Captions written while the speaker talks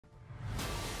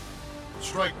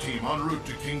Strike team en route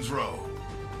to King's Row.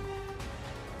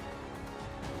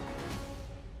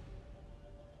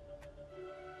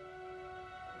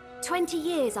 "20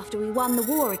 years after we won the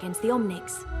war against the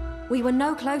Omnics, we were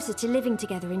no closer to living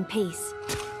together in peace.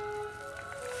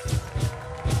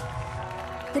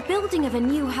 The building of a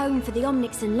new home for the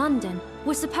Omnics in London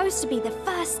was supposed to be the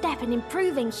first step in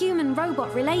improving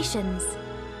human-robot relations.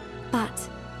 But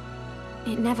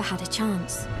it never had a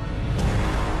chance.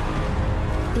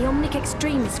 The Omnic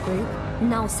extremist group,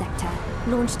 Null Sector,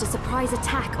 launched a surprise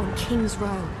attack on King's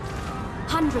Row.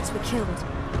 Hundreds were killed,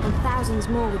 and thousands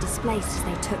more were displaced as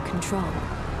they took control.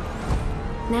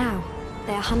 Now,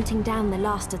 they are hunting down the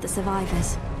last of the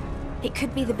survivors. It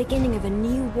could be the beginning of a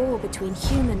new war between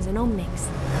humans and Omnics.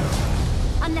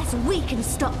 Unless we can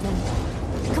stop them.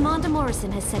 Commander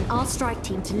Morrison has sent our strike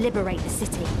team to liberate the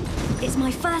city. It's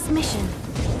my first mission,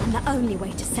 and the only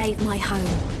way to save my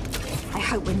home. I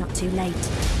hope we're not too late.